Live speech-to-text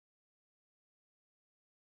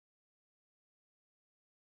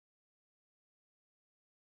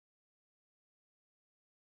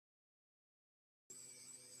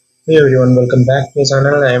Hey everyone, welcome back to the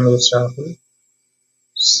channel. I am Rahul.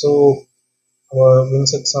 So our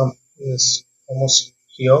Wings exam is almost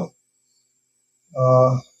here.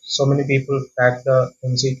 So many people cracked the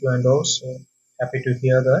MCQ and all, so happy to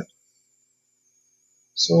hear that.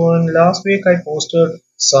 So in last week I posted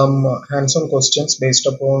some hands-on questions based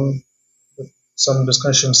upon some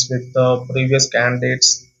discussions with the previous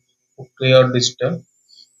candidates who cleared digital.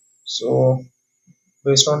 So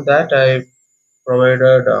based on that I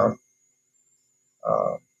provided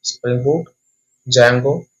Spring Boot,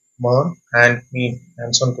 Django, Mern, and Mean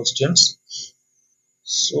hands-on questions.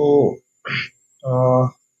 So, uh,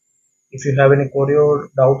 if you have any query or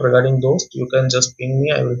doubt regarding those, you can just ping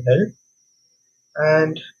me. I will help.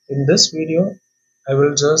 And in this video, I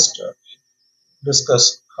will just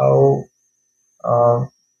discuss how uh,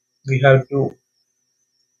 we have to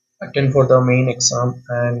attend for the main exam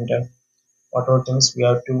and what are things we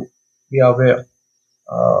have to be aware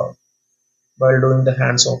uh, while doing the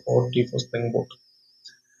hands-on for T4 Spring Boot.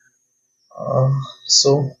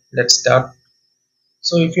 So let's start.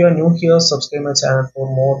 So if you are new here, subscribe my channel for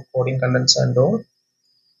more coding contents and all.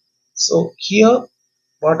 So here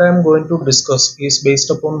what I am going to discuss is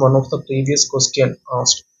based upon one of the previous question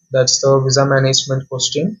asked. That's the visa management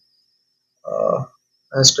question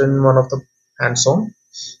asked in one of the hands-on.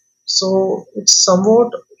 So it's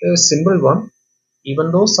somewhat a simple one,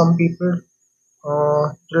 even though some people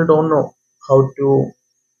still don't know how to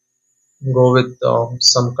go with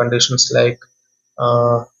some conditions like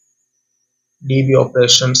uh, DB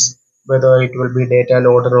operations, whether it will be data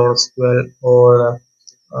loader or SQL or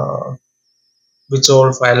which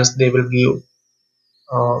all files they will give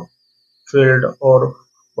uh, field or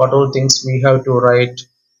what all things we have to write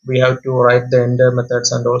the enter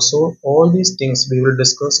methods, and also all these things we will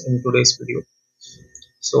discuss in today's video.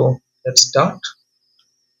 So let's start.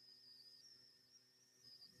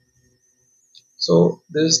 So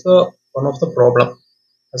this is the one of the problem,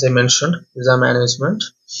 as I mentioned, visa management.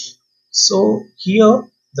 So here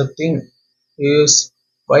the thing is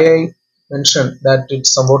why I mentioned that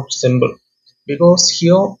it's somewhat simple, because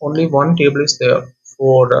here only one table is there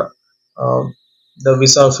for uh, the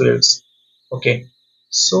visa fields. Okay,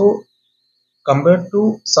 so compared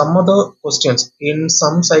to some other questions in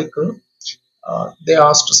some cycle, they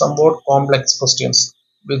asked somewhat complex questions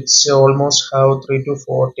which almost have 3 to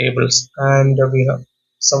 4 tables, and we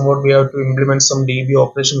have to implement some DB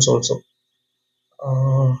operations also.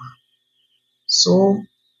 So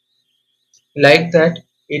like that,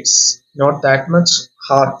 it's not that much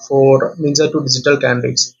hard for Ninja to digital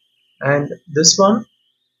candidates. And this one,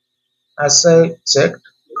 as I checked,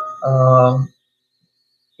 uh,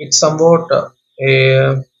 it's somewhat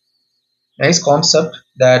a nice concept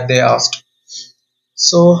that they asked.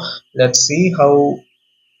 So let's see how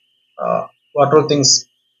what are things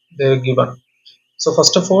they're given. So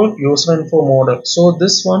first of all, user info model. So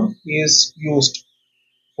this one is used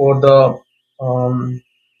for the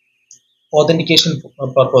authentication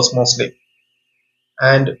purpose mostly.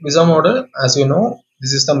 And visa model, as you know,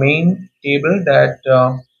 this is the main table that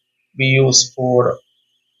we use for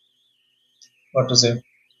what to say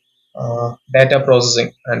data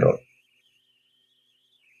processing and all.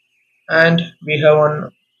 And we have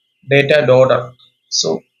one data loader.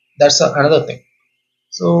 So that's another thing.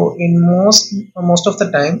 So in most of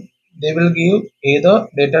the time, they will give either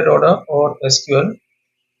data loader or SQL.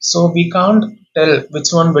 So we can't tell which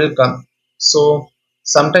one will come. So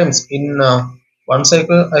sometimes in one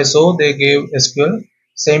cycle I saw they gave SQL,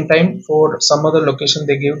 same time for some other location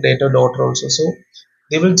they give data daughter also. So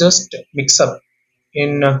they will just mix up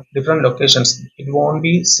in different locations. It won't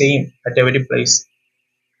be same at every place.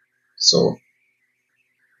 So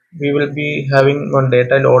we will be having one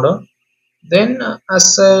data loader. Then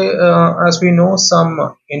as we know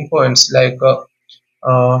some endpoints like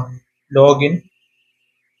login,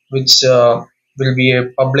 which will be a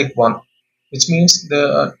public one, which means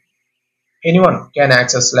the anyone can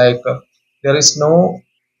access, like there is no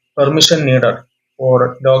permission needed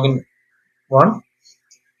for login one.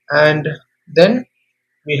 And then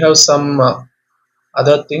we have some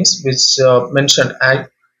other things which mentioned, I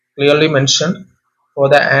clearly mentioned, for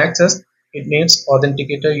the access it needs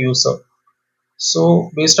authenticator user. So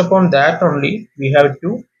based upon that only we have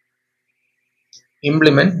to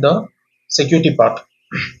implement the security part.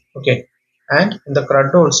 Okay, and in the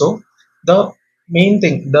CRUD also, the main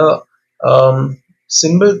thing, the um,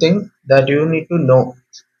 simple thing that you need to know,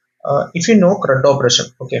 if you know CRUD operation,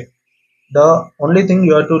 okay, the only thing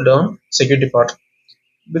you have to learn security part,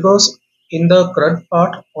 because in the CRUD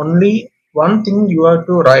part only one thing you have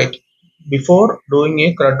to write before doing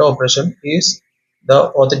a CRUD operation is the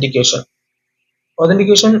authentication.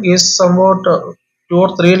 Authentication is somewhat two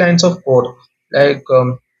or three lines of code. Like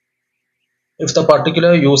if the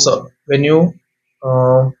particular user, when you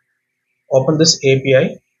uh, open this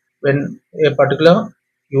API, when a particular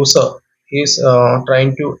user is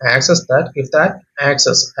trying to access that, if that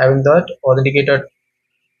access having that authenticated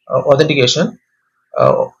authentication,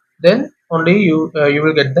 uh, then only you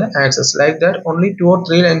will get the access. Like that, only two or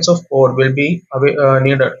three lines of code will be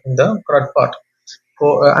needed in the CRUD part.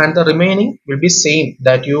 And the remaining will be same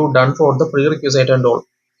that you done for the prerequisite and all.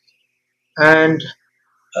 And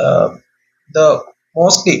uh, the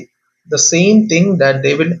mostly the same thing that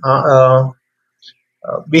they will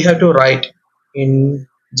we have to write in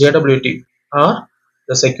JWT are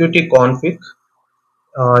the security config,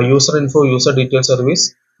 user info, user detail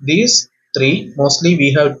service. These three mostly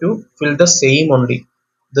we have to fill the same only.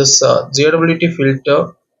 This JWT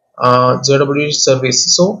filter, JWT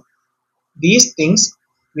service. So these things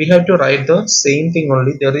we have to write the same thing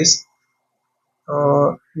only. There is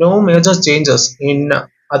no major changes in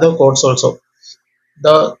other codes also.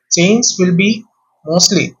 The change will be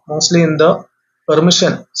mostly in the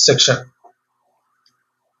permission section,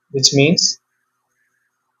 which means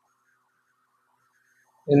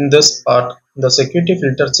in this part the security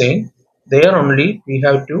filter chain, there only we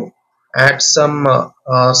have to add some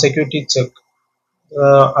security check.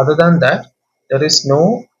 Other than that, there is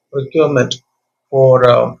no requirement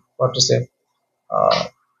for what to say, uh,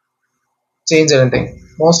 change anything.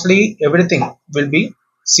 Mostly everything will be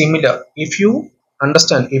similar. If you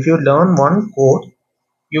understand, if you learn one code,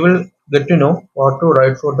 you will get to know what to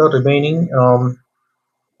write for the remaining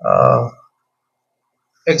uh,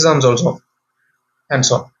 exams also, and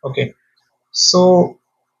so on. Okay, so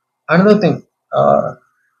another thing,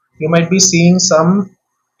 you might be seeing some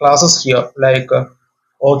classes here like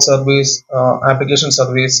auth service, application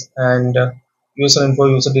service, and user info,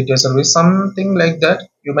 user detail service, something like that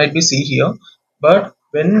you might be see here. But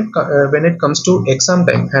when it comes to exam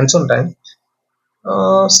time, hands-on time,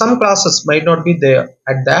 some classes might not be there.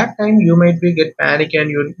 At that time you might be get panic and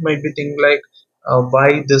you might be think like,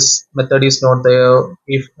 why this method is not there,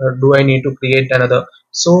 if do I need to create another.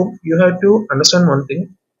 So you have to understand one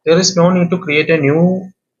thing: there is no need to create a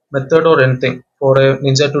new method or anything for a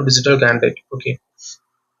ninja to digital candidate. Okay,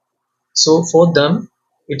 so for them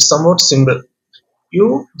it's somewhat simple.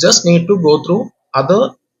 You just need to go through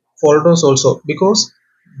other folders also, because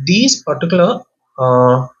these particular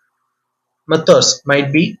methods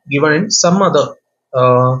might be given in some other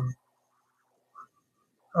uh,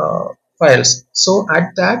 uh, files. So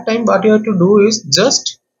at that time what you have to do is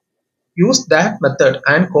just use that method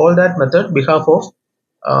and call that method behalf of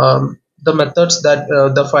the methods that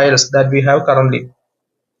the files that we have currently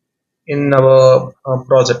in our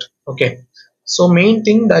project. Okay, so main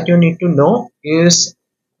thing that you need to know is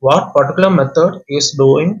what particular method is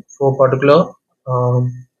doing for particular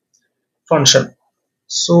function.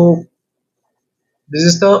 So this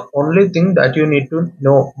is the only thing that you need to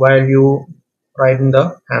know while you write in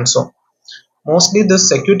the hands-on. Mostly the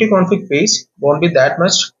security config page won't be that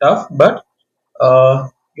much tough, but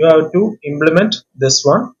you have to implement this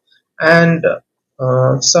one. And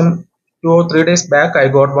some 2 or 3 days back I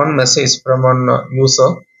got one message from one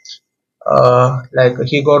user, like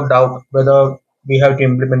he got doubt whether we have to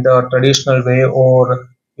implement the traditional way or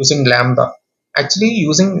using lambda. Actually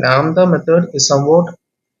using lambda method is somewhat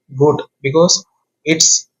good, because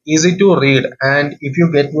it's easy to read, and if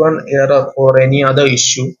you get one error or any other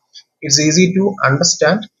issue, it's easy to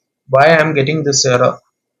understand why I'm getting this error.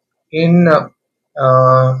 In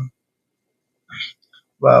uh,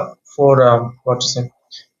 well, for what to say,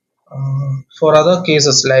 for other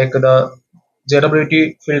cases like the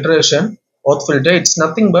JWT filtration, auth filter, it's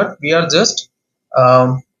nothing but we are just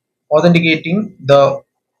authenticating the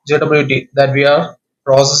JWT that we are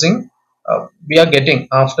processing, we are getting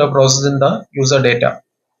after processing the user data.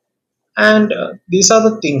 And these are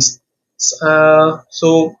the things.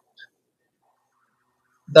 So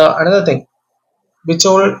the another thing, which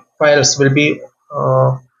all files will be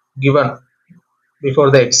uh, given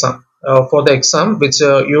before the exam, for the exam, which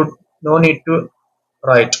you no need to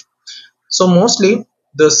write. So mostly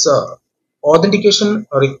this authentication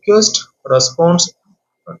request response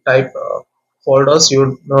type folders,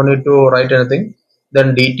 you no need to write anything.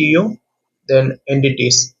 Then DTO, then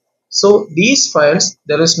entities. So these files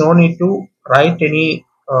there is no need to write any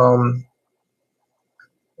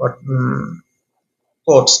what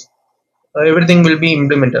codes. Everything will be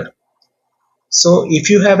implemented. So if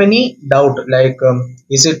you have any doubt like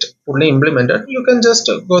is it fully implemented, you can just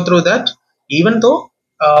go through that. Even though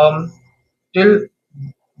till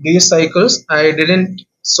these cycles I didn't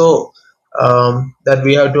saw that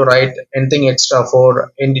we have to write anything extra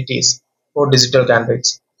for entities for digital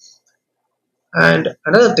candidates. And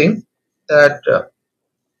another thing that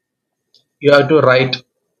you have to write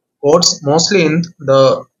codes mostly in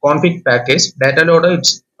the config package data loader.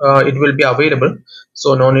 It will be available,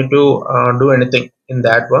 so no need to do anything in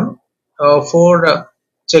that one. For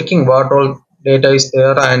checking what all data is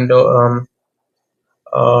there and the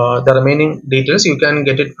remaining details you can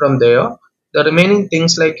get it from there. The remaining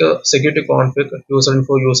things like security config, user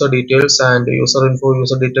info, user details, and user info,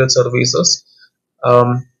 user details services,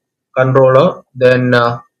 um, controller, then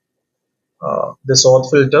the sort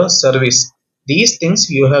filter service. These things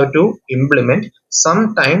you have to implement.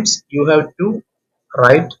 Sometimes you have to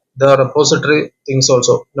write the repository things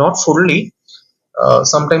also, not fully.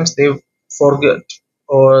 Sometimes they forget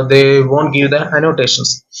or they won't give the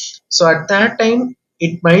annotations, so at that time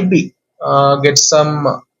it might be get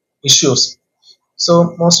some issues.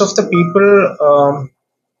 So most of the people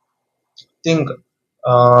think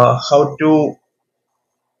how to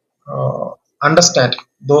uh, understand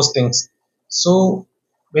those things. So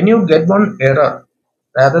when you get one error,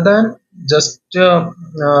 rather than just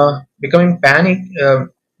becoming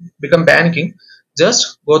become panicking,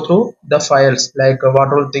 just go through the files like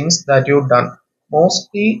what all things that you've done.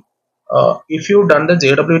 Mostly if you've done the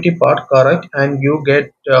JWT part correct and you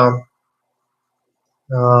get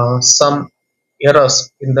some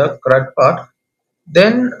errors in the correct part,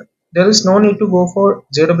 then there is no need to go for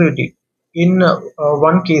JWT. In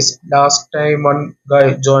one case, last time one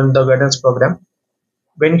guy joined the guidance program.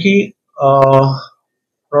 When he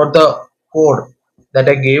wrote the code that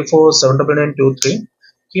I gave for 79923,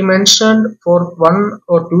 he mentioned for one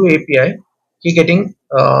or two API, he getting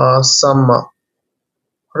some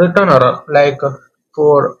return error like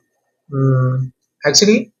for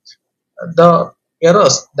actually the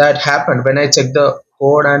errors that happened when I checked the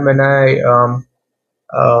code and when I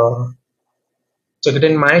uh, check it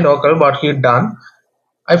in my local what he done.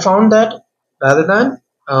 I found that rather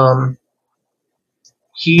than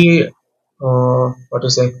he what to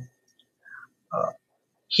say,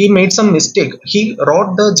 he made some mistake. He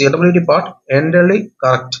wrote the JWT part entirely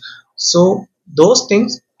correct. So those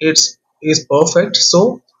things it's is perfect.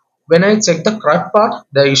 So when I checked the correct part,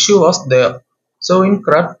 the issue was there. So in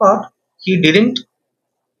correct part he didn't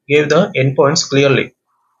give the endpoints clearly.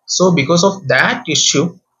 So because of that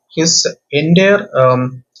issue, his entire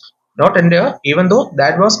not entire, even though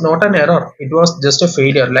that was not an error, it was just a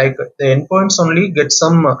failure. Like the endpoints only get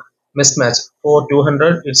some mismatch. For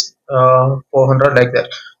 200 it's 400 like that.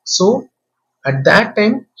 So at that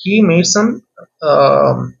time he made some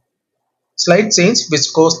um, slight change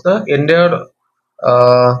which caused the entire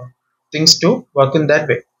uh, things to work in that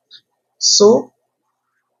way. So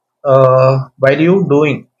while you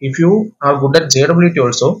doing, if you are good at JWT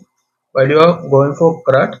also, while you are going for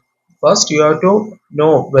CRUD, first you have to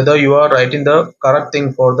know whether you are writing the correct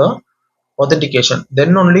thing for the authentication,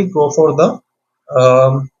 then only go for the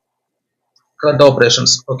um, CRUD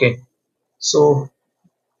operations. Okay, so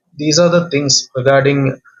these are the things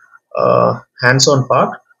regarding hands-on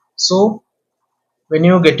part. So when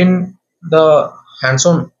you get in the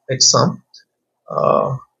hands-on exam,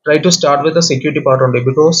 uh, try to start with the security part only,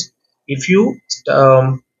 because if you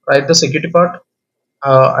write the security part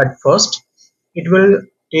at first, it will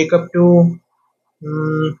take up to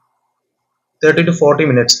mm 30 to 40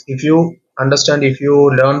 minutes if you understand, if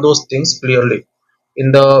you learn those things clearly.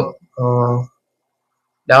 In the uh,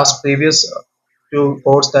 last previous few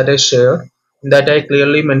codes that I shared, that I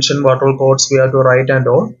clearly mentioned what all codes we have to write and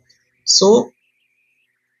all. So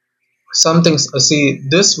some things, see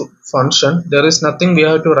this function, there is nothing we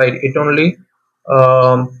have to write, it only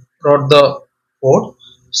um, wrote the code.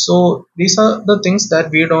 So these are the things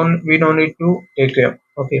that we don't need to take care.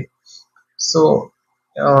 Okay, so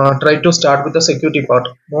try to start with the security part.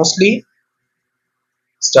 Mostly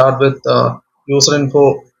start with user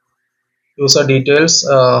info, user details,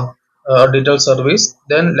 detail service,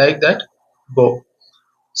 then like that go.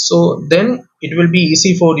 So then it will be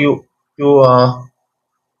easy for you to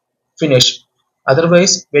finish.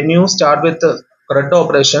 Otherwise when you start with the correct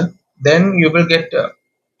operation, then you will get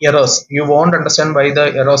errors. You won't understand why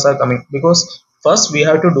the errors are coming, because first we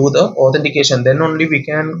have to do the authentication, then only we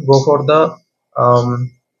can go for the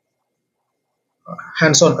um,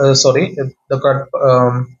 hands-on sorry, the correct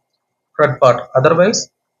CRUD part. Otherwise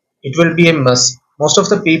it will be a mess. Most of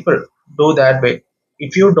the people do that way.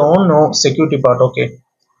 If you don't know security part, okay,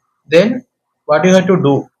 then what you have to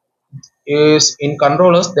do is in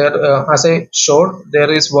controllers there, as I showed,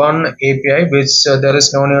 there is one API which there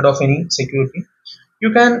is no need of any security.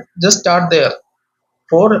 You can just start there.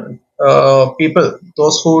 For people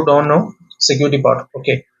those who don't know, security part.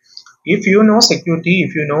 Okay, if you know security,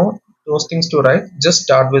 if you know those things to write, just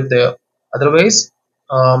start with there. Otherwise,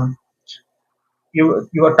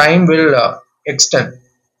 your time will extend.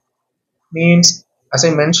 Means, as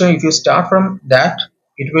I mentioned, if you start from that,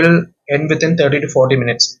 it will end within 30 to 40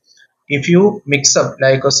 minutes. If you mix up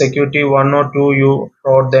like a security one or two you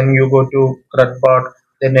wrote, then you go to CRUD part,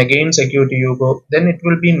 then again security you go, then it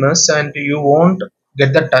will be mess and you won't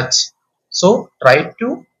get the touch. So try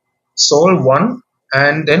to solve one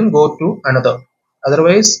and then go to another.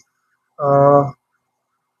 Otherwise, uh,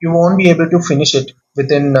 you won't be able to finish it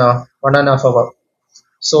within 1.5 hours.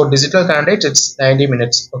 So digital candidate, it's 90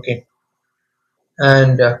 minutes. Okay.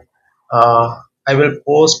 And I will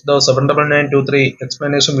post the 79923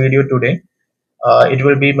 explanation video today. It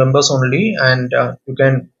will be members only, and you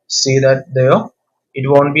can see that there. It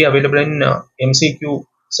won't be available in MCQ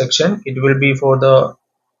section. It will be for the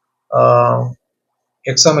uh,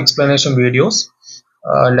 exam explanation videos.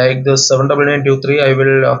 Like the 79923, I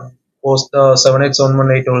will post the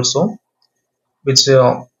 78718 also, which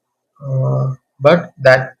but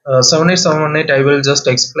that 78718 I will just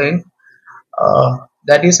explain.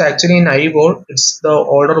 That is actually in iGold. It's the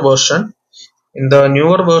older version. In the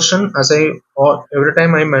newer version, as I every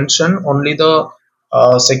time I mention only the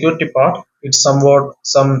security part, it's somewhat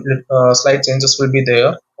some slight changes will be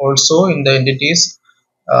there. Also in the entities,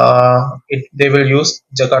 they will use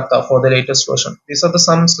Jakarta for the latest version. These are the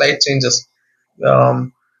some slight changes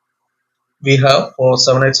um, we have for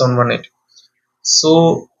 78718.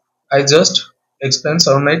 So I just explained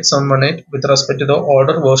 78718 with respect to the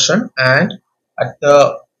older version, and at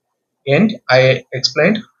the end I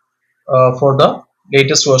explained for the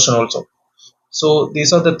latest version also. So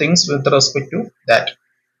these are the things with respect to that.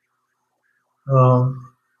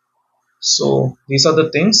 Um, so these are the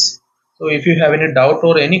things. So if you have any doubt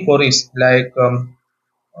or any queries like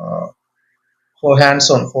uh, for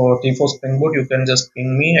hands-on for T4 Spring Boot, you can just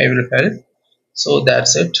ping me. I will help. So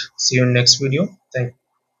that's it. See you in next video. Thank you.